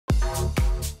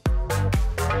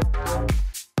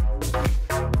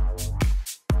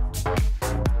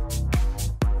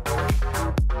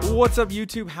What's up,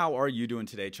 YouTube? How are you doing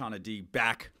today? Chana D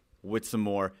back with some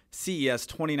more CES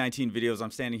 2019 videos.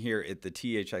 I'm standing here at the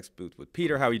THX booth with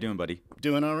Peter. How are you doing, buddy?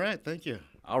 Doing all right, thank you.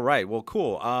 All right, well,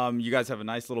 cool. You guys have a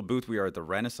nice little booth. We are at the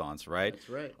Renaissance, right? That's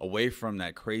right. Away from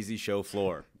that crazy show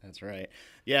floor. That's right.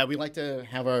 Yeah, we like to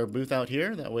have our booth out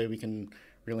here. That way we can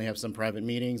really have some private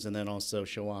meetings and then also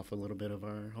show off a little bit of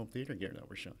our home theater gear that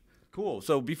we're showing. Cool.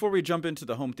 So before we jump into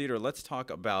the home theater, let's talk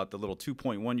about the little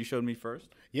 2.1 you showed me first.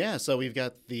 Yeah, so we've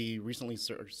got the recently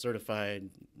certified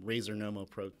Razer Nomo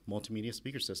Pro multimedia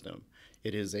speaker system.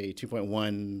 It is a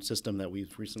 2.1 system that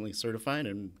we've recently certified,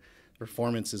 and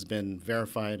performance has been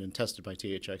verified and tested by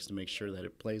THX to make sure that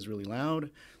it plays really loud.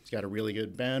 It's got a really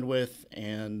good bandwidth,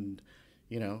 and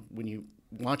you know, when you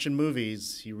watching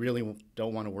movies, you really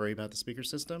don't want to worry about the speaker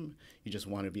system. You just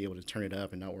want to be able to turn it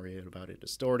up and not worry about it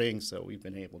distorting. So we've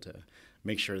been able to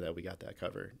make sure that we got that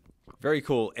covered. Very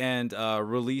cool. And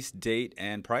release date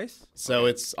and price? So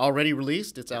It's already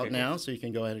released. It's out now, so you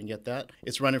can go ahead and get that.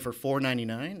 It's running for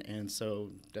 $4.99, and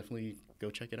so definitely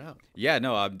go check it out. Yeah,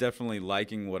 no, I'm definitely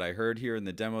liking what I heard here in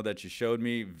the demo that you showed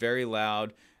me. Very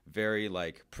loud, very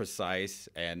like precise.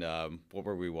 And what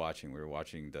were we watching? We were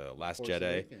watching The Last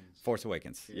Jedi. Force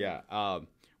Awakens. Yeah.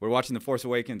 We're watching The Force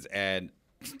Awakens, and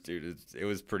dude, it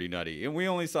was pretty nutty. And we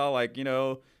only saw like,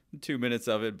 2 minutes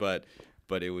of it, but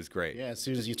it was great. Yeah, as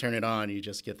soon as you turn it on, you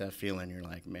just get that feeling. You're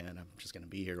like, man, I'm just going to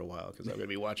be here a while because I'm going to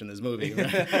be watching this movie.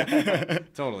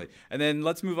 Totally. And then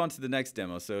let's move on to the next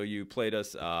demo. So you played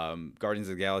us Guardians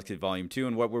of the Galaxy Volume 2,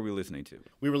 and what were we listening to?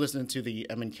 We were listening to the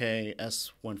M&K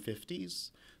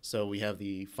S150s. So we have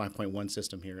the 5.1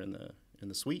 system here in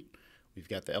the suite. We've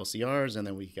got the LCRs, and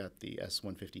then we got the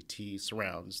S150T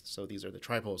surrounds. So these are the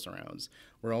tripole surrounds.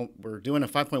 We're doing a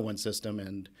 5.1 system,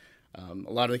 and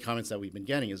a lot of the comments that we've been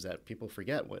getting is that people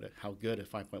forget how good a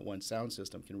 5.1 sound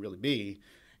system can really be,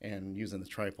 and using the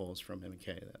tripoles from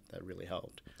M&K, that really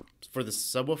helped. For the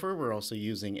subwoofer, we're also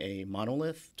using a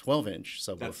monolith 12-inch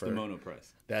subwoofer. That's the Monoprice.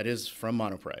 That is from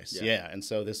Monoprice, yeah. And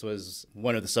so this was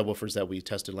one of the subwoofers that we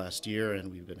tested last year,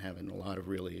 and we've been having a lot of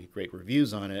really great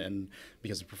reviews on it. And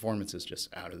because the performance is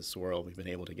just out of this world, we've been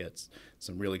able to get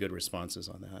some really good responses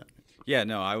on that. Yeah,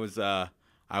 no, I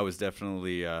was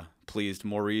definitely pleased.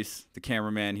 Maurice, the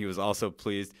cameraman, he was also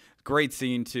pleased. Great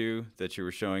scene too that you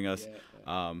were showing us.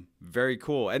 Yeah. Very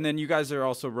cool. And then you guys are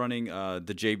also running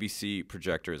the JVC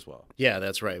projector as well. Yeah,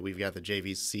 that's right. We've got the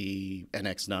JVC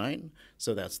NX9.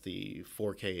 So that's the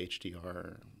 4K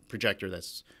HDR projector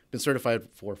that's been certified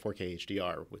for 4K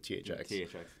HDR with THX.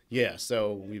 THX. Yeah,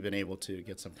 so we've been able to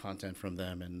get some content from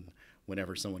them. And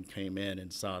whenever someone came in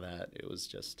and saw that, it was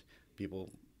just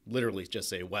people literally just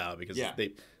say, wow, because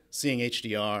seeing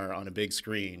HDR on a big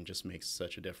screen just makes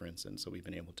such a difference. And so we've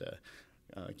been able to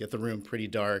get the room pretty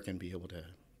dark and be able to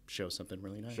show something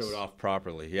really nice. Show it off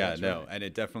properly. Yeah, no, right. And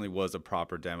it definitely was a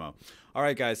proper demo. All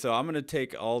right, guys, so I'm going to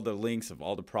take all the links of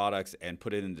all the products and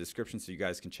put it in the description so you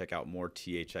guys can check out more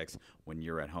THX when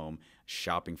you're at home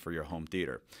shopping for your home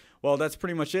theater. Well, that's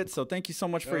pretty much it. So thank you so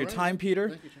much for your time, Peter.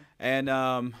 Thank you, John.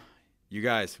 And you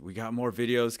guys, we got more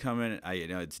videos coming.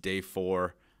 It's day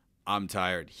 4. I'm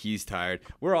tired. He's tired.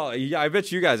 We're all. I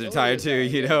bet you guys are tired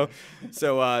too.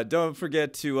 So don't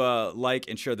forget to like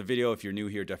and share the video. If you're new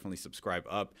here, definitely subscribe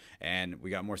up. And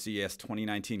we got more CES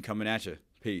 2019 coming at you.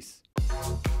 Peace.